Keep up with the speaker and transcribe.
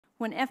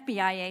When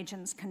FBI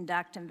agents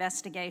conduct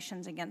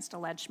investigations against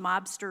alleged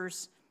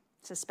mobsters,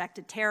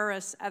 suspected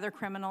terrorists, other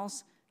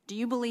criminals, do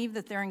you believe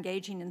that they're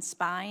engaging in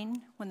spying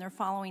when they're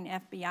following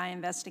FBI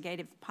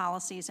investigative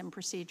policies and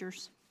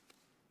procedures?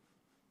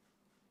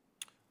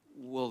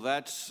 Well,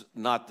 that's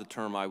not the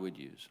term I would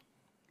use.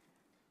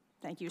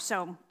 Thank you.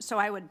 So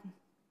I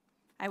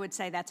would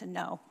say that's a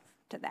no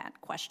to that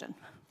question.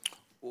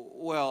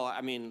 Well,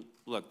 I mean,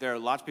 look, there are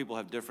lots of people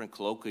have different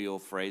colloquial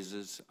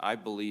phrases. I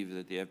believe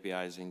that the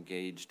FBI is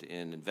engaged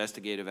in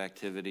investigative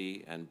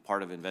activity, and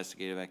part of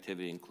investigative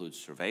activity includes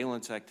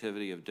surveillance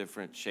activity of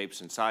different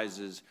shapes and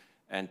sizes.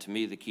 And to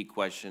me, the key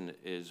question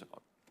is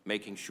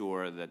making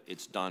sure that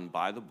it's done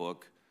by the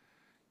book,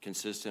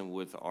 consistent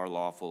with our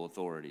lawful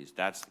authorities.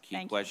 That's the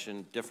key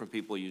question. Different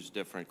people use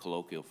different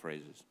colloquial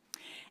phrases.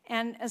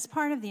 And as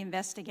part of the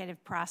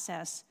investigative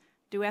process,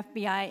 do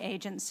FBI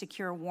agents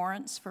secure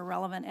warrants for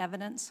relevant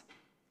evidence?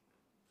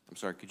 I'm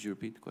sorry, could you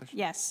repeat the question?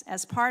 Yes,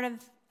 as part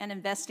of an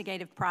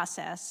investigative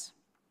process,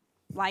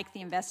 like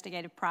the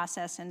investigative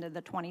process into the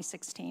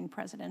 2016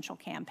 presidential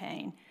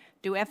campaign,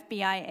 do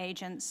FBI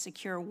agents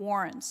secure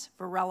warrants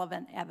for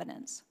relevant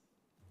evidence?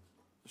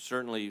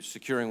 Certainly,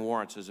 securing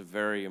warrants is a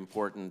very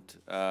important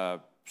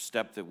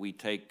step that we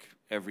take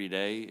every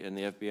day in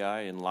the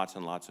FBI in lots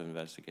and lots of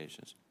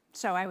investigations.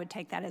 So I would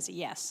take that as a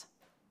yes.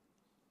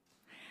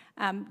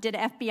 Did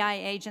FBI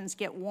agents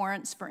get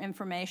warrants for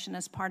information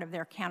as part of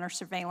their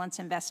counter-surveillance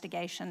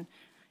investigation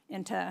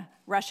into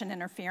Russian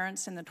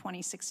interference in the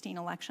 2016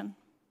 election?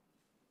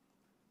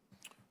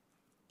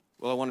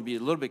 Well, I want to be a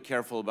little bit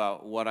careful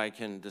about what I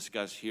can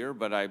discuss here,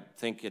 but I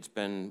think it's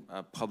been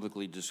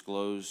publicly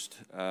disclosed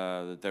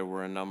that there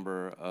were a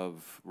number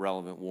of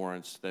relevant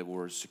warrants that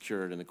were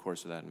secured in the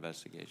course of that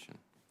investigation.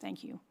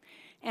 Thank you.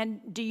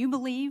 And do you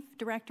believe,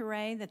 Director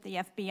Wray, that the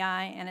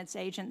FBI and its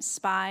agents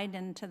spied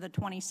into the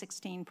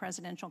 2016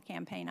 presidential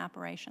campaign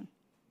operation?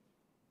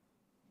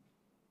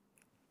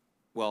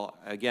 Well,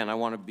 again, I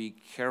want to be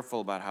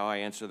careful about how I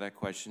answer that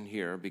question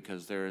here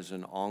because there is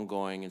an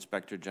ongoing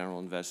Inspector General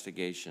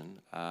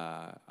investigation.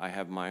 I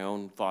have my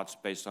own thoughts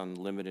based on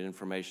limited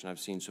information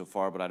I've seen so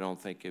far, but I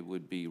don't think it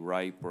would be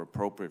ripe or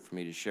appropriate for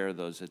me to share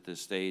those at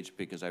this stage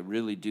because I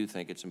really do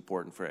think it's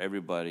important for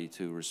everybody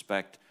to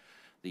respect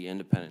the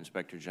independent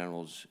Inspector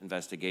General's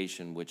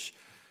investigation, which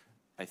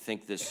I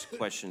think this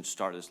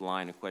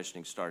line of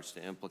questioning starts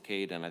to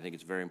implicate, and I think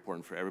it's very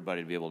important for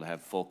everybody to be able to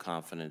have full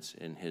confidence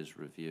in his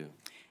review.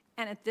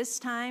 And at this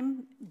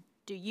time,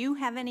 do you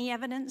have any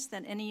evidence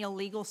that any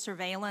illegal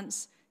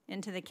surveillance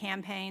into the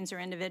campaigns or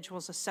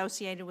individuals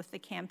associated with the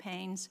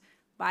campaigns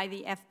by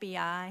the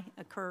FBI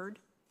occurred?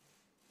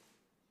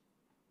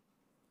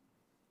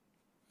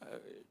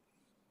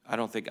 I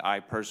don't think I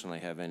personally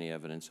have any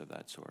evidence of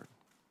that sort.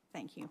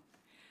 Thank you.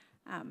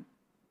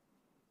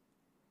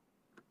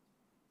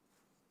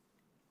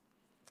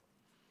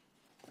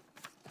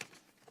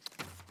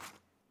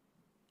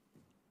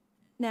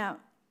 Now,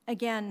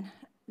 again,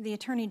 the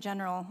Attorney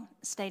General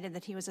stated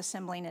that he was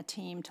assembling a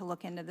team to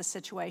look into the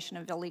situation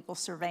of illegal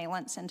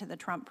surveillance into the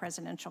Trump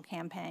presidential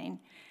campaign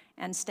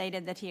and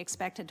stated that he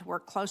expected to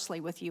work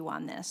closely with you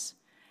on this.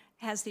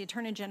 Has the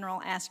Attorney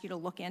General asked you to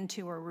look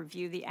into or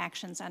review the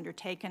actions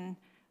undertaken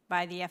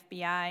by the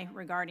FBI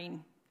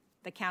regarding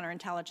the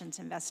counterintelligence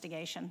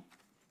investigation?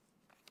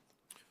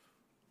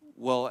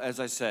 Well, as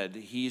I said,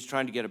 he's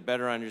trying to get a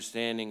better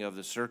understanding of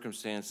the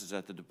circumstances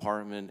at the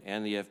Department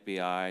and the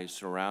FBI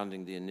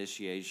surrounding the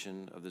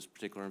initiation of this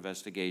particular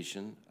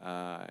investigation.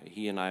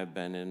 He and I have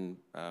been in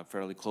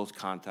fairly close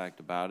contact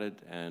about it,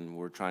 and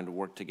we're trying to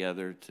work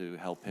together to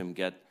help him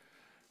get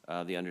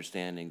the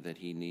understanding that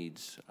he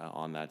needs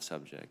on that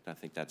subject. I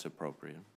think that's appropriate.